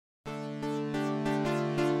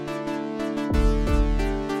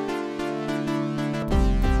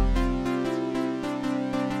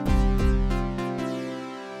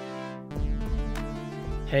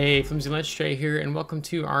Hey, FlimsyLunchTray here, and welcome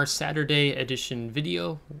to our Saturday edition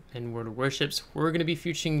video in World of Warships. We're going to be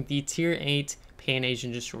featuring the Tier VIII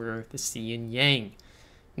Pan-Asian Destroyer, the Hsienyang.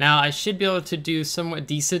 Now, I should be able to do somewhat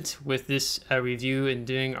decent with this review and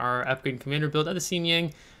doing our upgrade commander build of the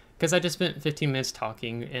Hsienyang, because I just spent 15 minutes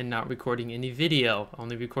talking and not recording any video,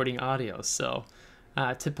 only recording audio. So,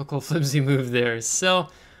 typical flimsy move there. So,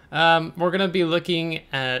 we're going to be looking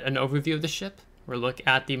at an overview of the ship. We'll look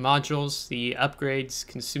at the modules, the upgrades,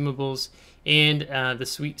 consumables, and the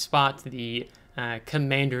sweet spot, the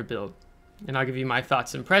commander build. And I'll give you my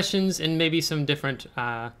thoughts and impressions and maybe some different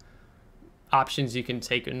options you can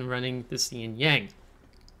take in running the Hsienyang.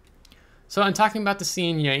 So I'm talking about the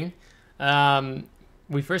Hsienyang.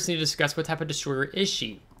 We first need to discuss what type of destroyer is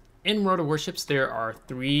she. In World of Warships, there are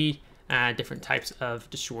three different types of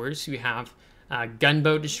destroyers. You have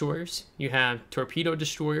gunboat destroyers, you have torpedo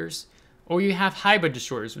destroyers, or you have hybrid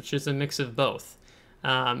destroyers, which is a mix of both,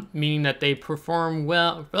 meaning that they perform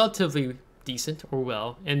well, relatively decent or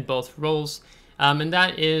well in both roles, and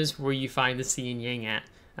that is where you find the Hsienyang at.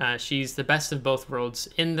 She's the best of both worlds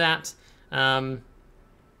in that, and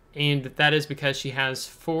that is because she has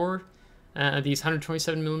four of these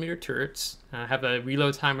 127mm turrets, have a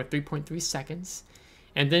reload time of 3.3 seconds,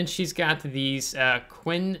 and then she's got these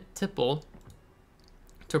quintuple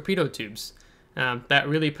torpedo tubes. That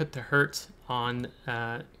really put the hurt on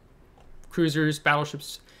cruisers,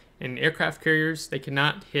 battleships, and aircraft carriers. They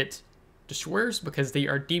cannot hit destroyers because they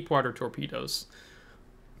are deep water torpedoes.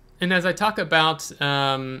 And as I talk about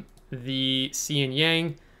the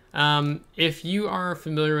Hsienyang, if you are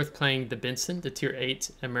familiar with playing the Benson, the Tier VIII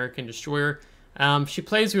American destroyer, she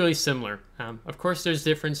plays really similar. Of course, there's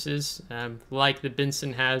differences, like the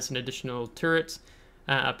Benson has an additional turret.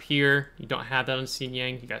 Up here, you don't have that on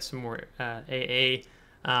Hsienyang. You got some more AA.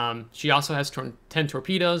 She also has 10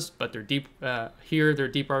 torpedoes, but they're deep. Here, they're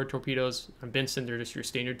deep water torpedoes. On Benson, they're just your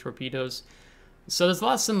standard torpedoes. So there's a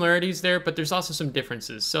lot of similarities there, but there's also some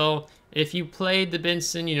differences. So if you played the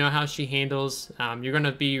Benson, you know how she handles. You're going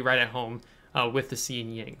to be right at home with the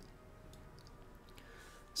Hsienyang.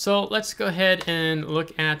 So let's go ahead and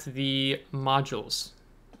look at the modules.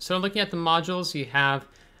 So looking at the modules, you have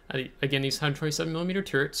again, these 127mm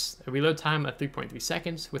turrets, a reload time of 3.3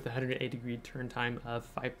 seconds with a 180-degree turn time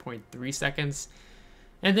of 5.3 seconds.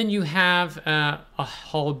 And then you have a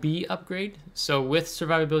Hull B upgrade. So with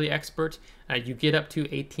Survivability Expert, you get up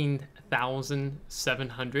to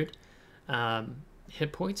 18,700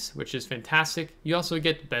 hit points, which is fantastic. You also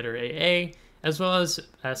get better AA, as well as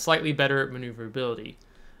slightly better maneuverability.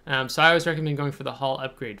 So I always recommend going for the Hull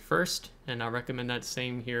upgrade first, and I'll recommend that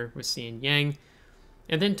same here with Hsienyang.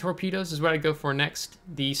 And then torpedoes is what I go for next.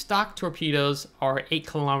 The stock torpedoes are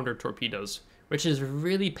 8-kilometer torpedoes, which is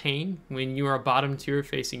really pain when you are bottom tier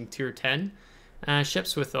facing tier 10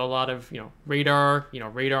 ships with a lot of radar,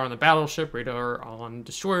 radar on the battleship, radar on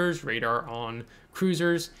destroyers, radar on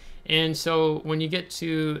cruisers. And so when you get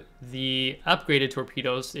to the upgraded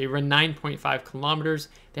torpedoes, they run 9.5 kilometers.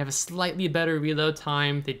 They have a slightly better reload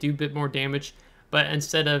time. They do a bit more damage, but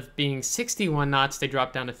instead of being 61 knots, they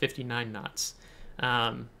drop down to 59 knots.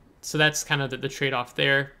 So that's kind of the trade-off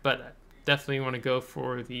there, but definitely want to go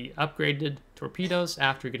for the upgraded torpedoes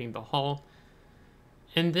after getting the hull.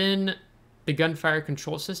 And then the gunfire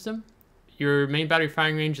control system. Your main battery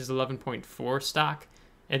firing range is 11.4 stock,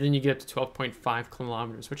 and then you get up to 12.5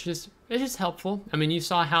 kilometers, which is helpful. I mean, you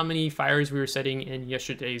saw how many fires we were setting in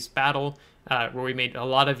yesterday's battle, where we made a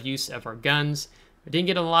lot of use of our guns. We didn't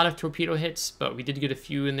get a lot of torpedo hits, but we did get a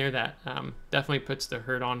few in there that definitely puts the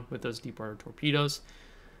hurt on with those deep water torpedoes.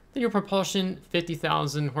 Then your propulsion,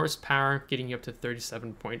 50,000 horsepower, getting you up to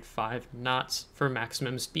 37.5 knots for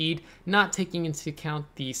maximum speed, not taking into account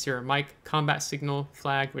the ceramic combat signal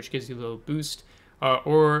flag, which gives you a little boost,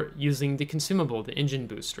 or using the consumable, the engine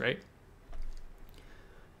boost, right?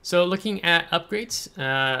 So looking at upgrades,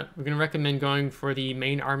 we're going to recommend going for the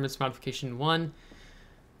main armaments modification 1.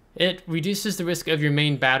 It reduces the risk of your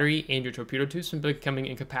main battery and your torpedo tubes from becoming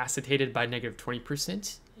incapacitated by negative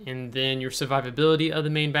 20%. And then your survivability of the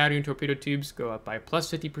main battery and torpedo tubes go up by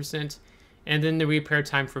plus 50%. And then the repair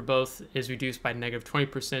time for both is reduced by negative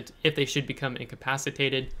 20% if they should become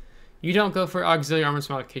incapacitated. You don't go for auxiliary armaments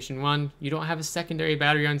modification 1. You don't have a secondary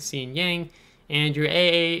battery on Hsienyang. And your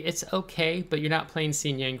AA, it's okay, but you're not playing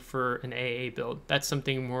Hsienyang for an AA build. That's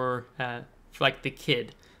something more for like the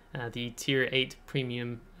kid. The Tier VIII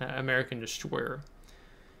Premium American Destroyer.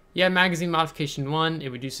 Yeah, magazine modification 1, it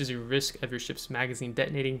reduces your risk of your ship's magazine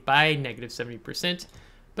detonating by negative 70%.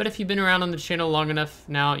 But if you've been around on the channel long enough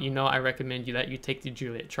now, you know I recommend that you take the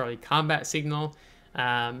Juliet Charlie combat signal.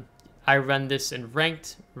 I run this in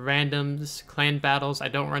ranked, randoms, clan battles. I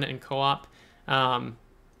don't run it in co-op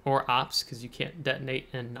or ops because you can't detonate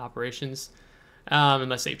in operations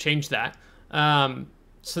unless they've changed that.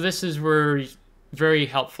 So this is very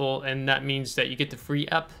helpful, and that means that you get to free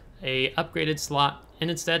up a upgraded slot and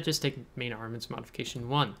instead just take main armaments modification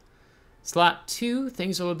 1. Slot 2,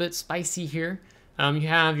 things are a little bit spicy here. You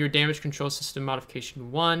have your damage control system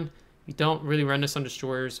modification 1. You don't really run this on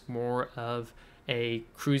destroyers, more of a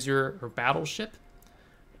cruiser or battleship.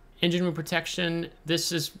 Engine room protection,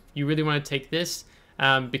 you really want to take this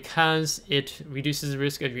because it reduces the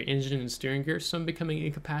risk of your engine and steering gear, some becoming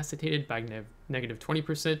incapacitated by negative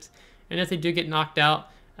 20%. And if they do get knocked out,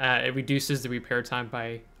 it reduces the repair time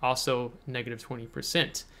by also negative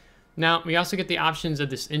 20%. Now, we also get the options of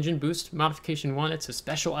this engine boost modification 1. It's a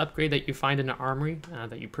special upgrade that you find in the armory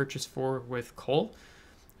that you purchase with coal,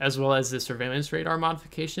 as well as the surveillance radar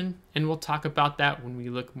modification. And we'll talk about that when we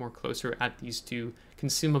look more closer at these two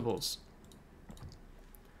consumables.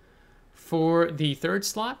 For the third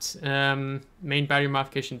slot, main battery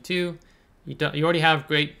modification 2, you already have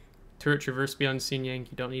great turret traverse speed on Hsienyang.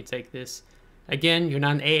 You don't need to take this. Again, you're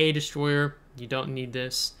not an AA destroyer. You don't need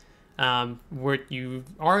this. What you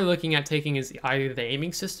are looking at taking is either the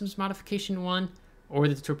aiming systems modification 1 or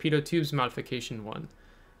the torpedo tubes modification 1.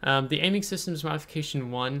 The aiming systems modification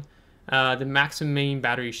 1, the maximum main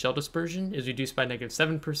battery shell dispersion is reduced by negative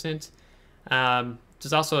 7%.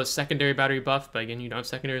 There's also a secondary battery buff, but again, you don't have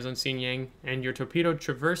secondaries on Hsienyang, and your torpedo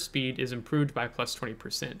traverse speed is improved by plus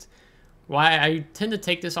 20%. Why I tend to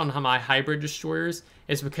take this on my hybrid destroyers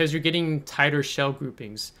is because you're getting tighter shell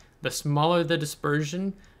groupings. The smaller the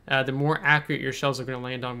dispersion, the more accurate your shells are going to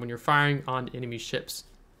land on when you're firing on enemy ships.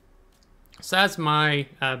 So that's my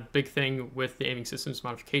big thing with the aiming systems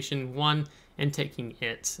modification 1 and taking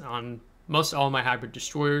it on most all my hybrid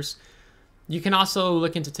destroyers. You can also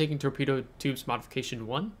look into taking torpedo tubes modification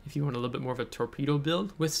 1 if you want a little bit more of a torpedo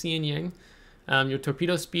build with Hsienyang. Your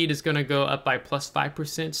torpedo speed is going to go up by plus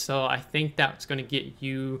 5%, so I think that's going to get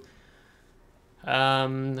you,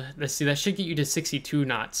 let's see, that should get you to 62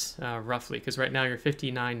 knots roughly, because right now you're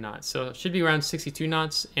 59 knots. So it should be around 62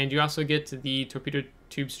 knots, and you also get the torpedo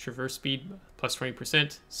tubes traverse speed plus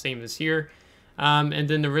 20%, same as here. And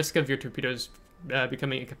then the risk of your torpedoes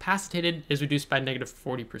becoming incapacitated is reduced by negative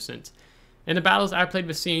 40%. In the battles I played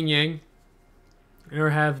with Hsienyang, there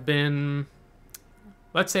have been,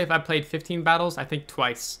 let's say if I played 15 battles, I think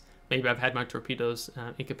twice maybe I've had my torpedoes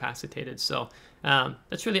incapacitated. So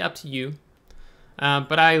that's really up to you.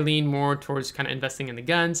 But I lean more towards kind of investing in the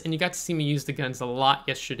guns, and you got to see me use the guns a lot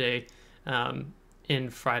yesterday in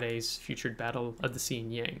Friday's featured battle of the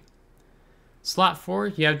Hsienyang. Slot 4,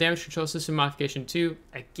 you have damage control system modification 2.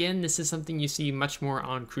 Again, this is something you see much more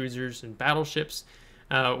on cruisers and battleships,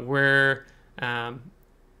 where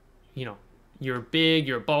you know, you're big,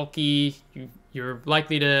 you're bulky, you're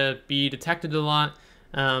likely to be detected a lot.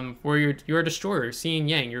 Where you're a destroyer,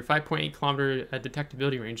 Hsienyang, you're 5.8 kilometer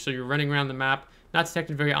detectability range, so you're running around the map, not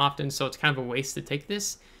detected very often, so it's kind of a waste to take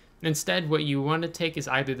this. Instead, what you want to take is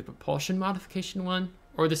either the propulsion modification 1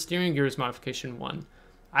 or the steering gears modification 1.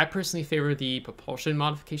 I personally favor the propulsion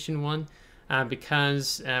modification 1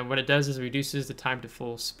 because what it does is it reduces the time to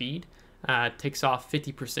full speed. It takes off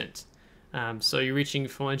 50%. So you're reaching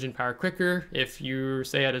full engine power quicker. If you're,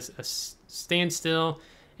 say, at a standstill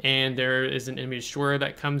and there is an enemy destroyer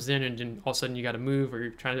that comes in and then all of a sudden you got to move, or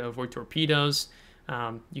you're trying to avoid torpedoes,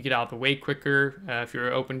 you get out of the way quicker. If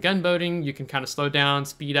you're open gunboating, you can kind of slow down,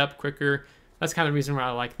 speed up quicker. That's kind of the reason why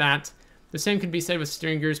I like that. The same could be said with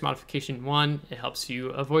steering gears modification 1. It helps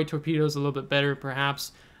you avoid torpedoes a little bit better,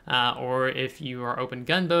 perhaps. Or if you are open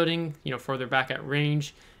gunboating, you know, further back at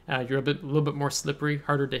range, you're a little bit more slippery,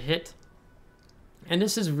 harder to hit. And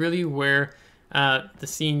this is really where the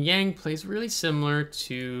Hsienyang plays really similar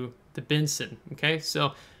to the Benson. Okay,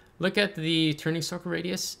 so look at the turning circle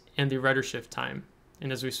radius and the rudder shift time.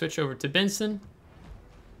 And as we switch over to Benson,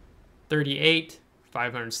 38,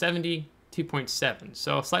 570, 2.7.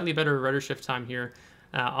 So a slightly better rudder shift time here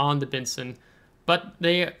on the Benson. But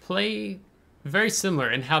they play very similar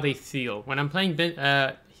in how they feel. When I'm playing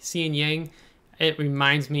Hsienyang, it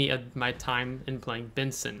reminds me of my time in playing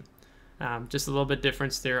Benson. Just a little bit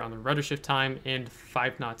difference there on the rudder shift time, and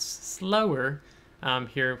 5 knots slower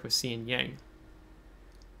here with Hsienyang.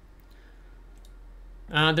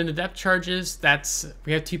 Then the depth charges,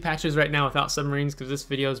 we have 2 patches right now without submarines because this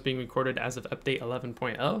video is being recorded as of update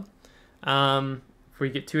 11.0. If we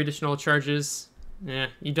get 2 additional charges,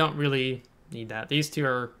 you don't really need that. These 2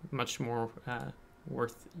 are much more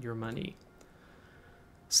worth your money.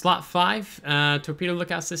 Slot 5, torpedo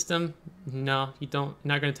lookout system. No, you're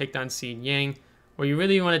not going to take down Hsienyang. what you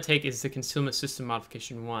really want to take is the Concealment System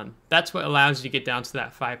Modification 1. That's what allows you to get down to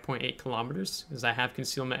that 5.8 kilometers, because I have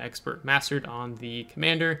Concealment Expert mastered on the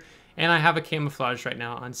Commander, and I have a Camouflage right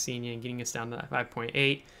now on Hsienyang, getting us down to that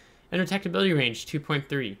 5.8. And Detectability range,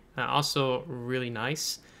 2.3, also really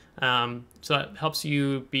nice. So that helps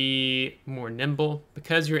you be more nimble,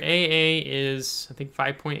 because your AA is, I think,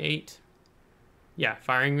 5.8. Yeah,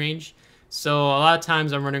 firing range. So a lot of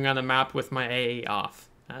times I'm running around the map with my AA off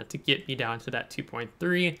to get me down to that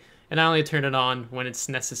 2.3, and I only turn it on when it's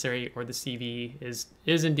necessary or the CV is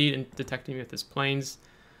indeed detecting with its planes.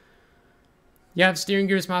 You have steering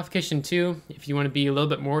gears modification 2 if you want to be a little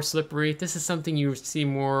bit more slippery. This is something you see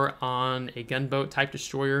more on a gunboat type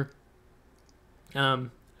destroyer. I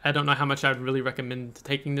don't know how much I would really recommend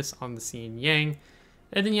taking this on the Hsienyang.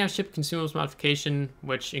 And then you have ship consumables modification,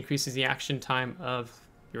 which increases the action time of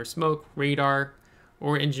your smoke, radar,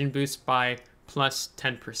 or engine boost by plus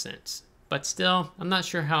 10%. But still, I'm not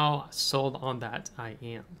sure how sold on that I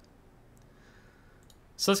am.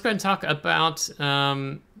 So let's go ahead and talk about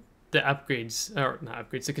the upgrades, or not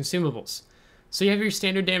upgrades, the consumables. So you have your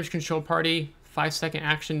standard damage control party, 5-second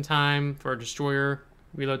action time for a destroyer,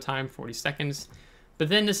 reload time 40 seconds. But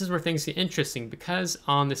then this is where things get interesting, because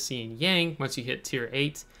on the Hsienyang, once you hit Tier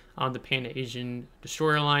 8 on the Pan-Asian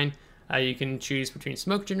destroyer line, you can choose between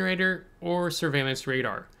smoke generator or surveillance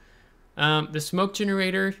radar. The smoke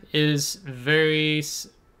generator is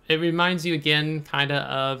it reminds you again kind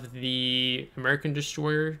of the American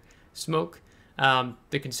destroyer smoke.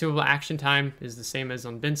 The consumable action time is the same as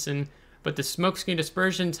on Benson, but the smoke screen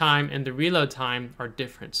dispersion time and the reload time are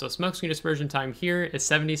different. So smoke screen dispersion time here is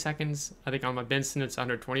 70 seconds. I think on my Benson it's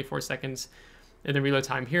 124 seconds. And the reload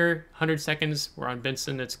time here, 100 seconds, where on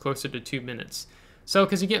Benson it's closer to 2 minutes. So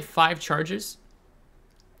because you get 5 charges,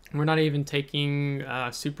 we're not even taking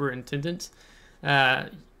Superintendent. You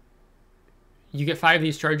get 5 of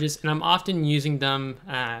these charges, and I'm often using them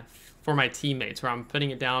for my teammates, where I'm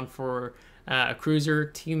putting it down for a cruiser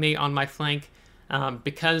teammate on my flank.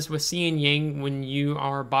 Because with Hsienyang, when you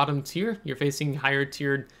are bottom tier, you're facing higher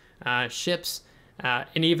tiered ships,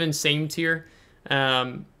 and even same tier,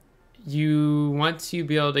 you want to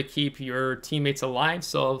be able to keep your teammates alive.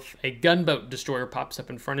 So if a gunboat destroyer pops up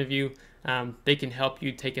in front of you, they can help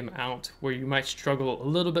you take him out, where you might struggle a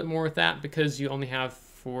little bit more with that because you only have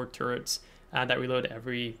 4 turrets that reload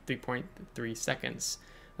every 3.3 seconds.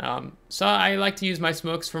 So I like to use my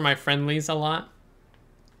smokes for my friendlies a lot.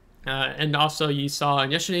 And also you saw in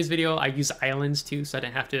yesterday's video, I use islands too, so I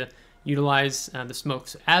didn't have to utilize the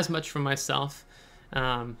smokes as much for myself.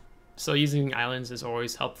 So using islands is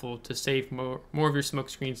always helpful to save more of your smoke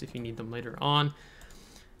screens if you need them later on.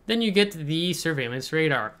 Then you get the surveillance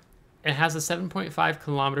radar. It has a 7.5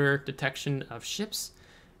 kilometer detection of ships.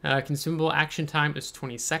 Consumable action time is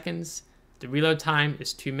 20 seconds. The reload time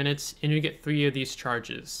is 2 minutes, and you get 3 of these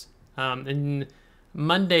charges. In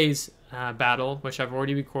Monday's battle, which I've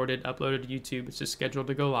already recorded, uploaded to YouTube, it's just scheduled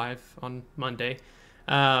to go live on Monday,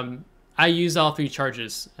 I used all 3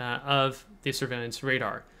 charges of the surveillance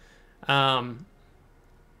radar. And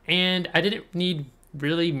I didn't need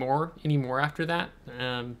really any more after that,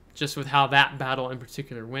 just with how that battle in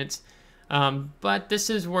particular went. But this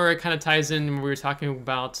is where it kind of ties in when we were talking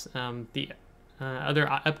about the other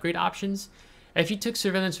upgrade options. If you took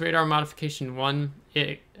surveillance radar modification 1,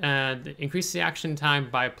 it increases the action time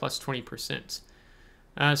by plus 20%.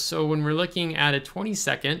 So when we're looking at a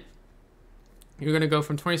 20-second, you're going to go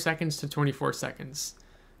from 20 seconds to 24 seconds.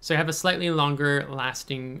 So you have a slightly longer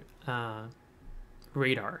lasting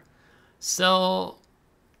radar. So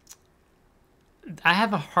I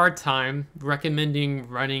have a hard time recommending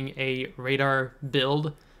running a radar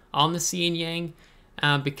build on the Hsienyang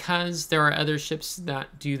because there are other ships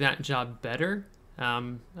that do that job better.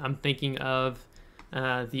 I'm thinking of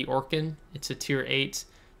the Orkan. It's a Tier 8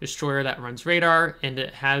 destroyer that runs radar, and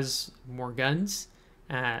it has more guns,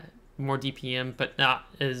 more DPM, but not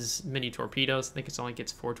as many torpedoes. I think it only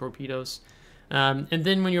gets 4 torpedoes. And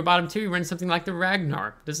then when you're bottom 2, you run something like the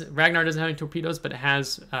Ragnar. Ragnar doesn't have any torpedoes, but it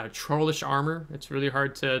has trollish armor. It's really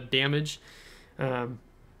hard to damage. And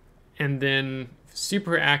then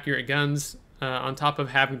super accurate guns on top of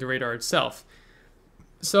having the radar itself.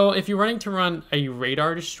 So if you're running to run a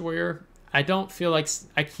radar destroyer, I don't feel like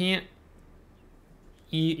I can't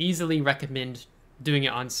easily recommend doing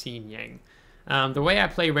it on Hsienyang. The way I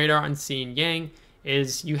play radar on Hsienyang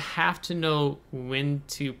is you have to know when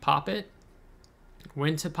to pop it,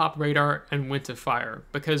 when to pop radar, and when to fire.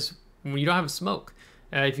 Because when you don't have smoke,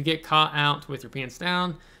 if you get caught out with your pants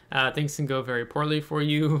down, things can go very poorly for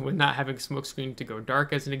you with not having smoke screen to go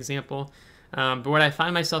dark, as an example. But what I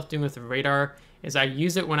find myself doing with the radar is I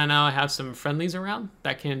use it when I know I have some friendlies around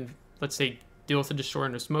that can, let's say, deal with a destroyer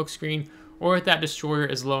in a smoke screen, or if that destroyer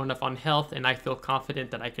is low enough on health and I feel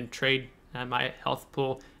confident that I can trade my health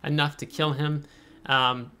pool enough to kill him,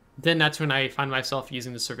 then that's when I find myself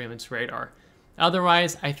using the surveillance radar.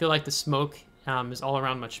 Otherwise, I feel like the smoke is all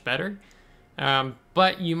around much better.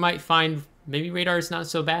 But you might find maybe radar is not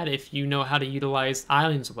so bad if you know how to utilize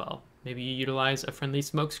islands well. Maybe you utilize a friendly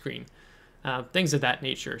smoke screen, things of that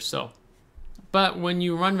nature. But when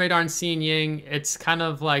you run radar in Hsienyang, it's kind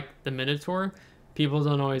of like the Minotaur. People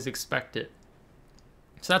don't always expect it.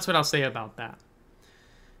 So that's what I'll say about that.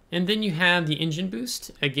 And then you have the engine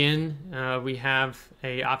boost. Again, we have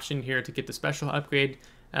a option here to get the special upgrade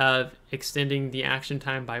of extending the action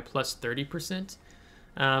time by plus 30%.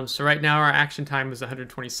 So right now our action time is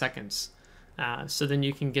 120 seconds. So then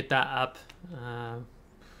you can get that up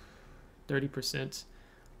 30%,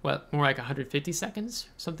 what, more like 150 seconds,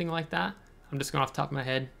 something like that. I'm just going off the top of my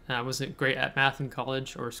head. I wasn't great at math in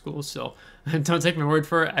college or school, so don't take my word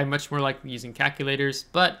for it. I much more like using calculators.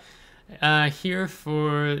 But here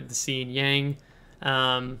for the Hsienyang,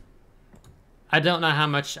 I don't know how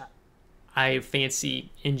much I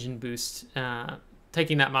fancy engine boost.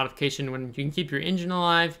 Taking that modification when you can keep your engine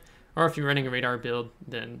alive, or if you're running a radar build,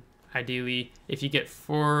 then ideally, if you get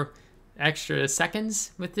 4 extra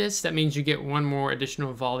seconds with this, that means you get 1 more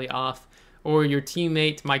additional volley off, or your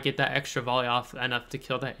teammate might get that extra volley off enough to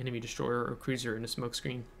kill that enemy destroyer or cruiser in a smoke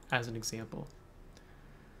screen, as an example.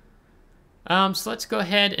 So let's go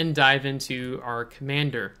ahead and dive into our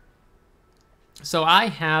commander. So I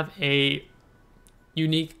have a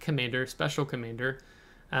unique commander, special commander.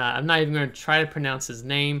 I'm not even going to try to pronounce his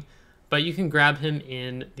name, but you can grab him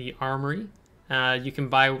in the armory. You can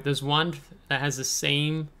buy, there's one that has the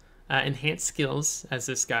same enhanced skills as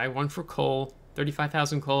this guy, one for coal,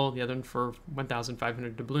 35,000 coal, the other one for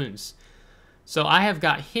 1,500 doubloons. So I have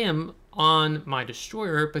got him on my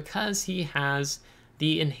destroyer because he has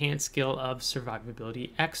the enhanced skill of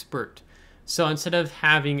survivability expert. So instead of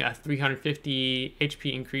having a 350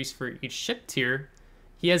 HP increase for each ship tier,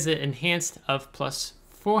 he has it enhanced of plus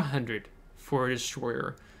 400 for a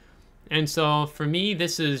destroyer. And so for me,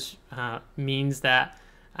 this is means that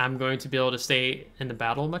I'm going to be able to stay in the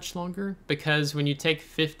battle much longer, because when you take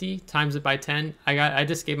 50 times it by 10, I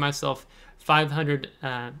just gave myself 500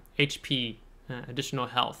 HP additional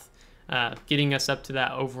health, getting us up to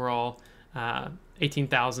that overall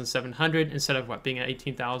 18,700 instead of what being at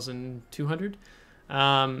 18,200.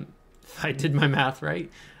 If I did my math right.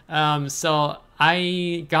 So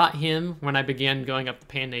I got him when I began going up the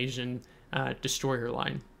Pan-Asian destroyer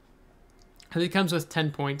line. He comes with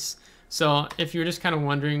 10 points. So if you're just kind of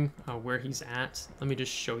wondering where he's at, let me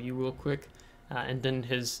just show you real quick. And then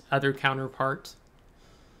his other counterpart.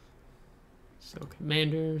 So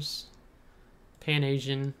commanders,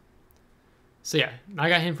 Pan-Asian. So yeah, I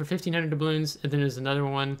got him for 1,500 doubloons, and then there's another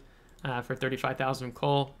one for 35,000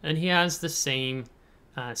 coal, and he has the same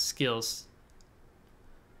skills.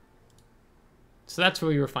 So that's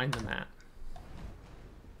where you will find them at.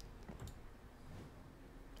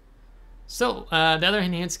 So the other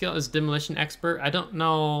enhanced skill is Demolition Expert. I don't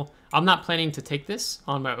know, I'm not planning to take this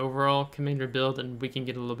on my overall commander build, and we can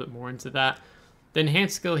get a little bit more into that. The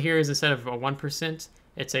enhanced skill here is instead of a 1%,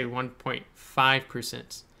 it's a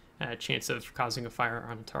 1.5% chance of causing a fire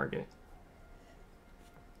on a target.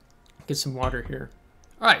 Get some water here.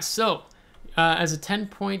 All right, so as a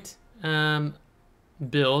 10-point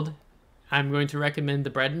build, I'm going to recommend the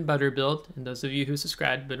bread and butter build. And those of you who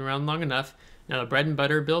subscribed, been around long enough, now the bread and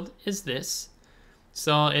butter build is this.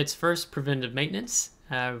 So it's first preventive maintenance,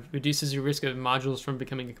 reduces your risk of modules from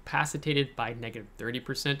becoming incapacitated by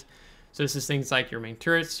 -30%. So this is things like your main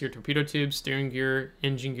turrets, your torpedo tubes, steering gear,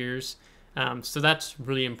 engine gears. So that's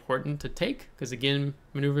really important to take because, again,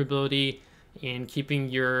 maneuverability and keeping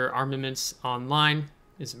your armaments online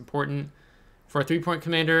is important. For a 3-point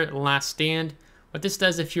commander, last stand. What this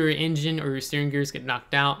does, if your engine or your steering gears get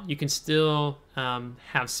knocked out, you can still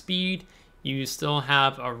have speed. You still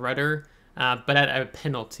have a rudder, but at a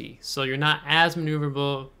penalty. So you're not as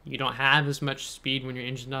maneuverable. You don't have as much speed when your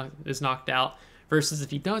engine is knocked out. Versus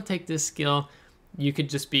if you don't take this skill, you could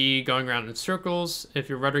just be going around in circles if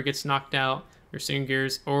your rudder gets knocked out, your steering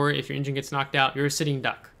gears, or if your engine gets knocked out, you're a sitting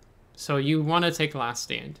duck. So you want to take last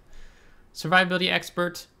stand. Survivability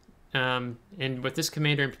expert, and with this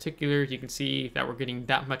commander in particular, you can see that we're getting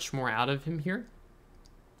that much more out of him here.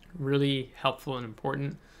 Really helpful and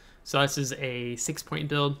important. So this is a 6-point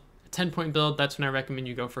build. A 10-point build, that's when I recommend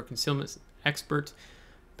you go for concealment expert,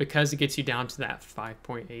 because it gets you down to that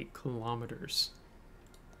 5.8 kilometers.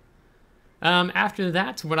 After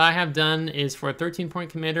that, what I have done is for a 13-point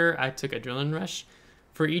commander, I took Adrenaline Rush.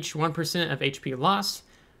 For each 1% of HP lost,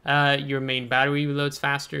 your main battery reloads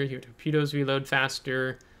faster, your torpedoes reload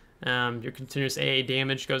faster, your continuous AA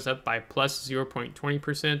damage goes up by plus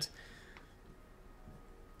 0.20%.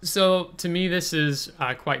 So to me, this is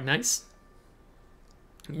quite nice.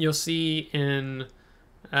 You'll see in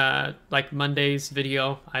like Monday's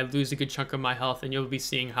video, I lose a good chunk of my health, and you'll be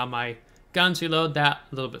seeing how my guns reload that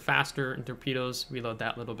a little bit faster and torpedoes reload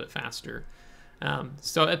that a little bit faster.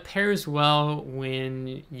 So it pairs well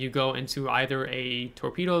when you go into either a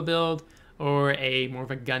torpedo build or a more of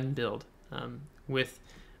a gun build with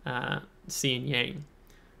Hsienyang.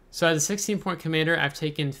 So as a 16-point commander, I've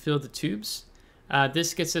taken Fill the Tubes.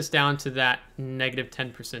 This gets us down to that negative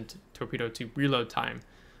 10% torpedo tube reload time.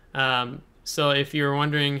 So if you're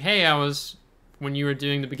wondering, hey, when you were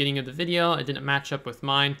doing the beginning of the video, it didn't match up with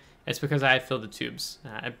mine, it's because I had filled the tubes.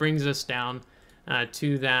 It brings us down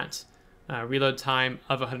to that reload time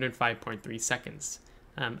of 105.3 seconds.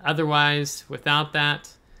 Otherwise, without that,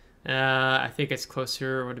 I think it's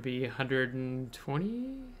closer, would it be 120,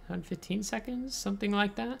 115 seconds, something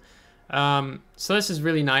like that. So this is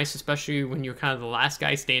really nice, especially when you're kind of the last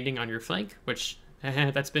guy standing on your flank, which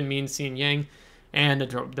that's been me and Hsienyang, and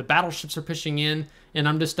the battleships are pushing in, and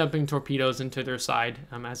I'm just dumping torpedoes into their side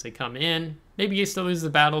as they come in. Maybe you still lose the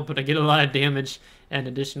battle, but I get a lot of damage and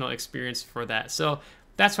additional experience for that. So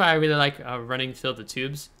that's why I really like running Fill the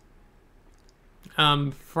Tubes.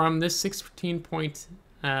 From this 16-point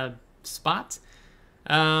spot,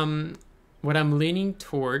 what I'm leaning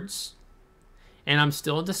towards, and I'm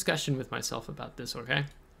still in discussion with myself about this, okay?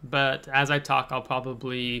 But as I talk, I'll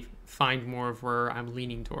probably find more of where I'm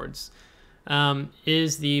leaning towards.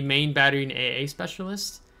 Is the main battery and AA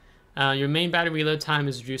specialist. Your main battery reload time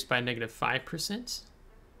is reduced by negative 5%.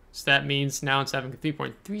 So that means now instead of a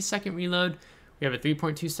 3.3 second reload, we have a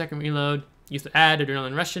 3.2 second reload. You add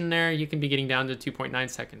Adrenaline Rush in there, you can be getting down to 2.9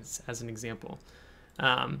 seconds as an example.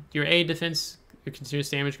 Your AA defense, your continuous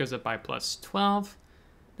damage goes up by plus 12.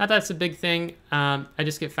 Not that it's a big thing. I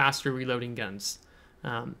just get faster reloading guns.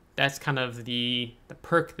 That's kind of the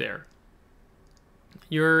perk there.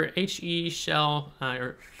 Your HE shell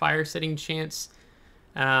or fire setting chance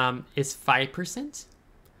is 5%.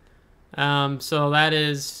 So that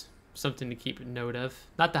is something to keep note of.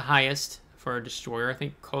 Not the highest for a destroyer. I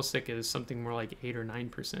think Kosik is something more like 8 or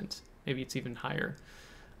 9%. Maybe it's even higher.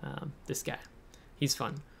 This guy, he's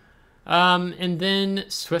fun. And then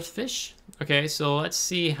Swiftfish. Okay, so let's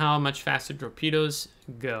see how much faster torpedoes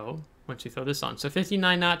go once you throw this on. So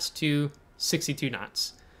 59 knots to 62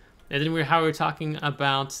 knots. And then we're talking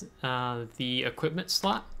about the equipment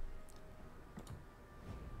slot.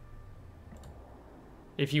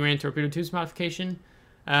 If you ran torpedo tubes modification,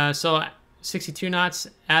 so 62 knots,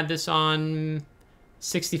 add this on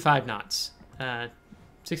 65 knots,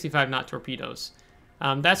 65 knot torpedoes.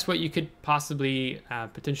 That's what you could possibly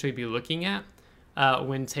potentially be looking at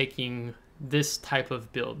when taking this type of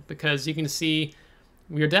build, because you can see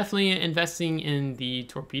we are definitely investing in the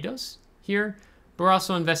torpedoes here, but we're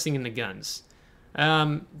also investing in the guns.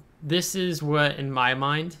 This is what, in my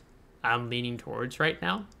mind, I'm leaning towards right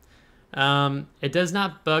now. It does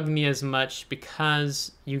not bug me as much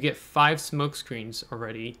because you get 5 smoke screens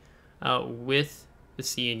already with the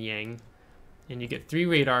Hsienyang, and you get 3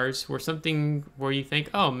 radars where you think,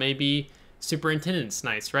 oh, maybe Superintendent's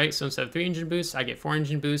nice, right? So instead of 3 engine boosts, I get 4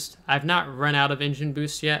 engine boosts. I've not run out of engine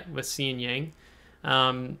boosts yet with Hsienyang.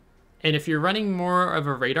 And if you're running more of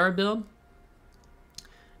a radar build,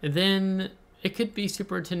 then it could be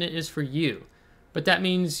Superintendent is for you. But that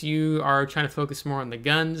means you are trying to focus more on the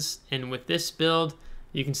guns. And with this build,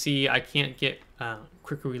 you can see I can't get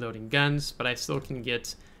quicker reloading guns, but I still can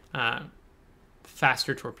get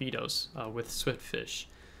faster torpedoes with Swiftfish.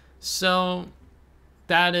 So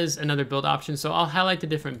that is another build option. So I'll highlight the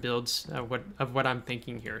different builds of what I'm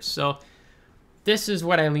thinking here. So this is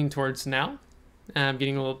what I lean towards now. I'm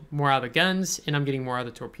getting a little more out of the guns, and I'm getting more out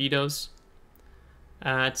of the torpedoes.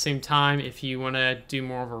 At the same time, if you want to do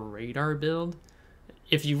more of a radar build,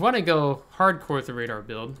 if you want to go hardcore with the radar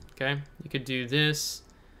build, okay, you could do this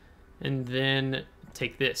and then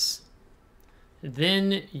take this.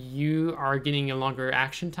 Then you are getting a longer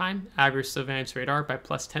action time, average surveillance radar by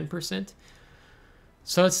plus 10%.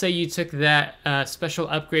 So let's say you took that special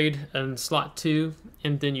upgrade in slot 2,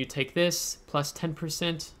 and then you take this plus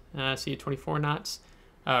 10%, so you have 24 knots,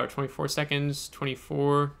 or 24 seconds,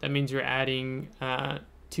 24. That means you're adding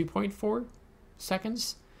 2.4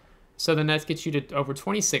 seconds. So then that gets you to over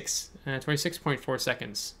 26.4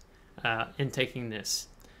 seconds in taking this.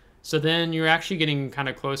 So then you're actually getting kind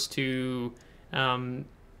of close to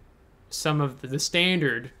some of the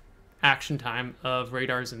standard action time of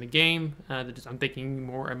radars in the game. I'm thinking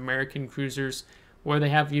more American cruisers, where they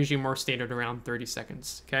have usually more standard around 30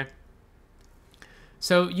 seconds, okay?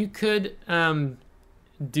 So you could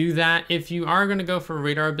do that. If you are going to go for a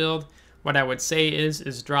radar build, what I would say is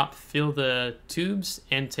fill the tubes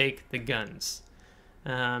and take the guns.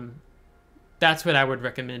 That's what I would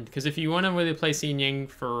recommend, because if you want to really play Hsienyang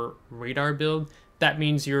for radar build, that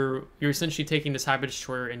means you're essentially taking this Hyper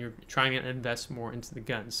Destroyer and you're trying to invest more into the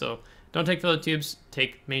gun. So don't take fill the tubes,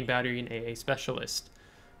 take main battery and AA specialist.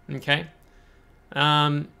 Okay.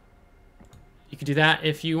 You could do that.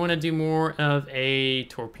 If you want to do more of a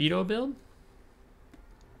torpedo build,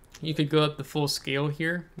 you could go up the full scale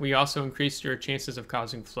here. We also increased your chances of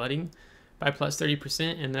causing flooding by plus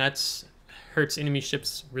 30%, and that's hurts enemy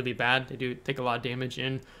ships really bad. They do take a lot of damage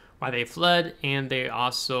in while they flood, and they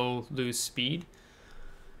also lose speed.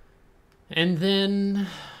 And then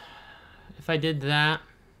if I did that,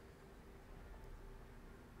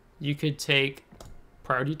 you could take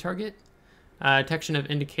priority target. Detection of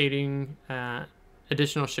indicating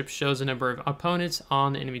additional ship shows a number of opponents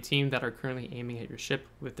on the enemy team that are currently aiming at your ship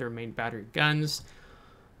with their main battery guns.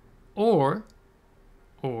 Or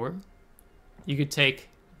you could take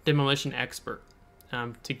demolition expert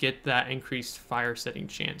to get that increased fire setting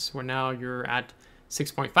chance, where now you're at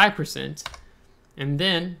 6.5%. And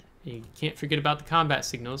then you can't forget about the combat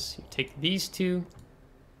signals. You take these two,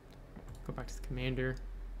 go back to the commander.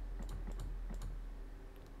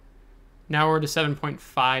 Now we're to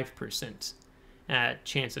 7.5%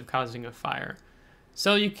 chance of causing a fire.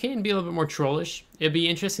 So you can be a little bit more trollish. It'd be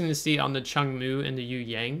interesting to see on the Changmu and the Yu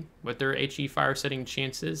Yang what their HE fire setting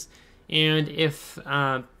chances, and if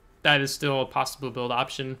that is still a possible build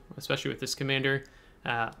option, especially with this commander,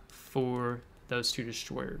 for those two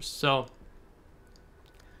destroyers. So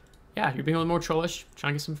yeah, you're being a little more trollish,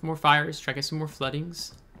 trying to get some more fires, try to get some more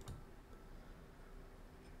floodings.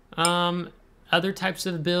 Other types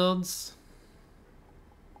of builds.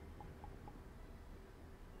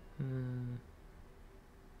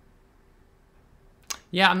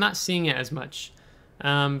 Yeah, I'm not seeing it as much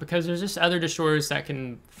because there's just other destroyers that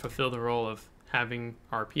can fulfill the role of having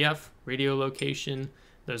RPF, radio location.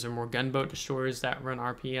 Those are more gunboat destroyers that run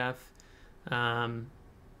RPF.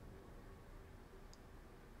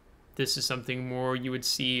 This is something more you would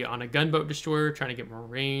see on a gunboat destroyer, trying to get more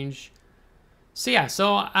range. So yeah,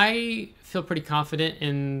 so I feel pretty confident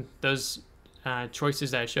in those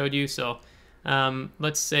choices that I showed you. So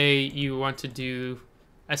let's say you want to do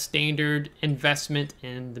a standard investment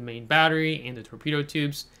in the main battery and the torpedo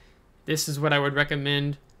tubes. This is what I would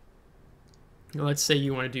recommend. Let's say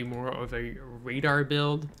you want to do more of a radar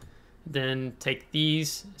build, then take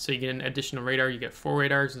these. So you get an additional radar, you get 4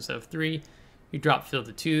 radars instead of 3. You drop fill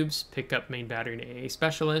the tubes, pick up main battery and AA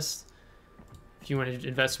specialist. If you want to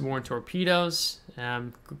invest more in torpedoes,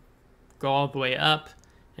 go all the way up.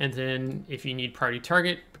 And then if you need priority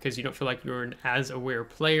target, because you don't feel like you're an as aware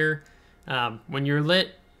player, when you're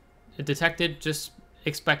detected, just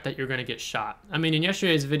expect that you're going to get shot. I mean, in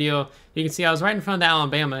yesterday's video, you can see I was right in front of the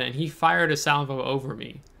Alabama, and he fired a salvo over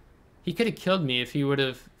me. He could have killed me if he would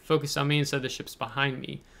have focused on me instead of the ships behind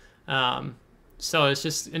me. So it's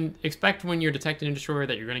just, expect when you're detecting a destroyer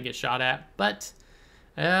that you're going to get shot at, but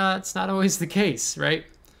it's not always the case, right?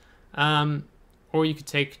 Or you could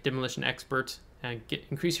take demolition expert and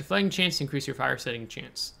increase your flooding chance, increase your fire setting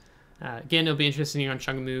chance. Again, it'll be interesting on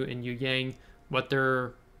Changmu and Yu Yang what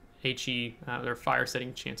their their fire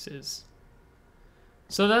setting chance is.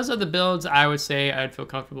 So those are the builds I would say I'd feel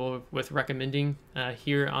comfortable with recommending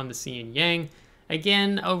here on the Hsienyang.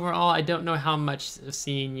 Again, overall, I don't know how much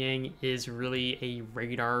Hsienyang is really a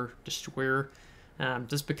radar destroyer,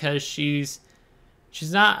 just because she's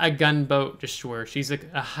not a gunboat destroyer. She's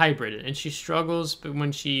a hybrid, and she struggles. But when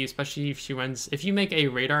especially if she runs, if you make a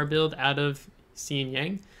radar build out of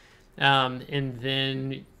Hsienyang, and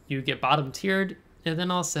then you get bottom tiered, and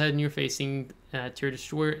then all of a sudden you're facing tier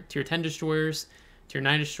 10 destroyers, tier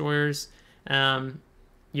 9 destroyers.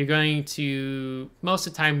 You're going to most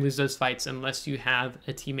of the time lose those fights unless you have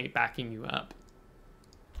a teammate backing you up.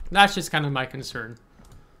 That's just kind of my concern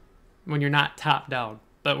when you're not top dog.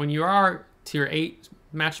 But when you are tier 8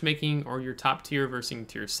 matchmaking, or your top tier versus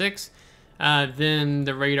tier 6, then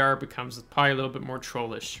the radar becomes probably a little bit more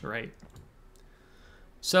trollish, right?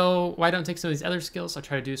 So why don't take some of these other skills? I'll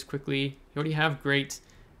try to do this quickly. You already have great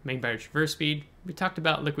main battery traverse speed. We talked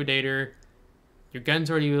about liquidator. Your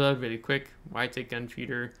guns already reload really quick. Why take gun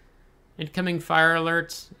feeder? Incoming fire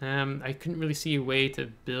alert. I couldn't really see a way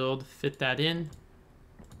to fit that in.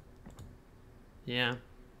 Yeah.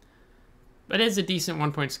 But it is a decent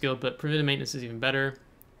 1-point skill, but preventive maintenance is even better.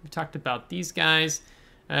 We talked about these guys.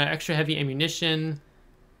 Extra heavy ammunition.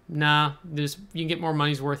 Nah, you can get more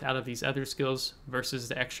money's worth out of these other skills versus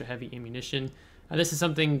the extra heavy ammunition. This is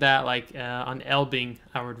something that like on Elbing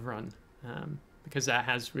I would run because that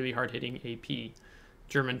has really hard hitting AP.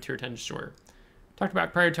 German Tier 10 Destroyer. Talked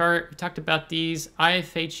about prior target. We talked about these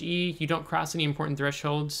IFHE. You don't cross any important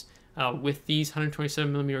thresholds with these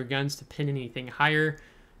 127mm guns to pin anything higher.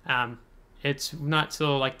 It's not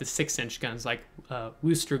till like the 6-inch guns, like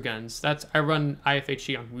Worcester guns. I run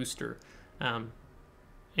IFHE on Worcester.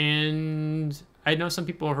 And I know some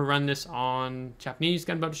people who run this on Japanese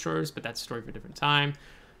gunboat destroyers, but that's a story for a different time.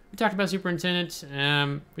 We talked about Superintendent.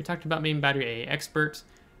 We talked about main battery A expert,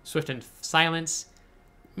 Swift and Silence.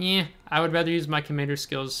 Yeah, I would rather use my commander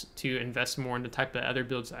skills to invest more in the type of other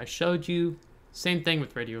builds I showed you. Same thing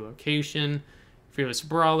with radio location, Fearless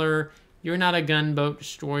Brawler. You're not a gunboat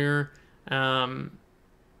destroyer,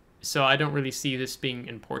 so I don't really see this being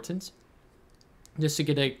important. Just to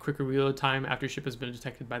get a quicker reload time after ship has been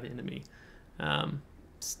detected by the enemy.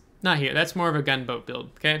 Not here. That's more of a gunboat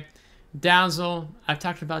build, okay? Dazzle. I've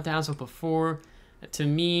talked about Dazzle before. To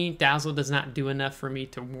me, Dazzle does not do enough for me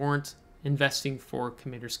to warrant investing for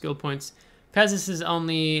commander skill points because this is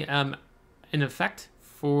only in effect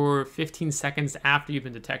for 15 seconds after you've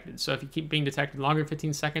been detected. So if you keep being detected longer than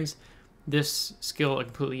 15 seconds, this skill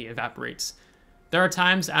completely evaporates. There are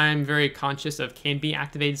times I'm very conscious of can-be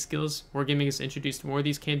activated skills. Wargaming has introduced more of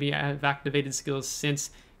these can-be activated skills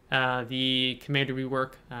since the Commander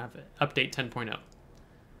Rework update 10.0.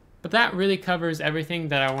 But that really covers everything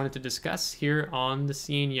that I wanted to discuss here on the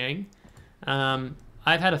Hsienyang.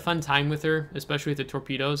 I've had a fun time with her, especially with the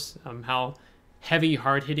torpedoes, how heavy,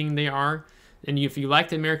 hard-hitting they are. And if you like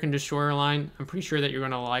the American Destroyer line, I'm pretty sure that you're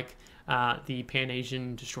going to like the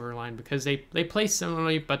Pan-Asian Destroyer line because they play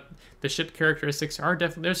similarly, but the ship characteristics are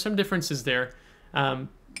definitely, there's some differences there.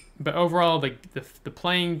 But overall, the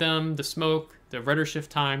playing them, the smoke, the rudder shift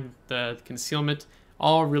time, the concealment,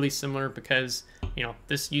 all really similar because, you know,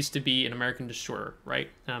 this used to be an American Destroyer, right?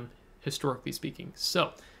 Historically speaking.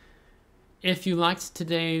 So if you liked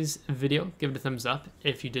today's video, give it a thumbs up.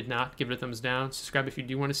 If you did not, give it a thumbs down. Subscribe if you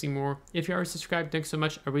do want to see more. If you are subscribed, thanks so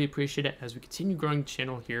much. I really appreciate it as we continue growing the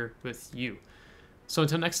channel here with you. So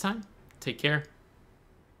until next time, take care.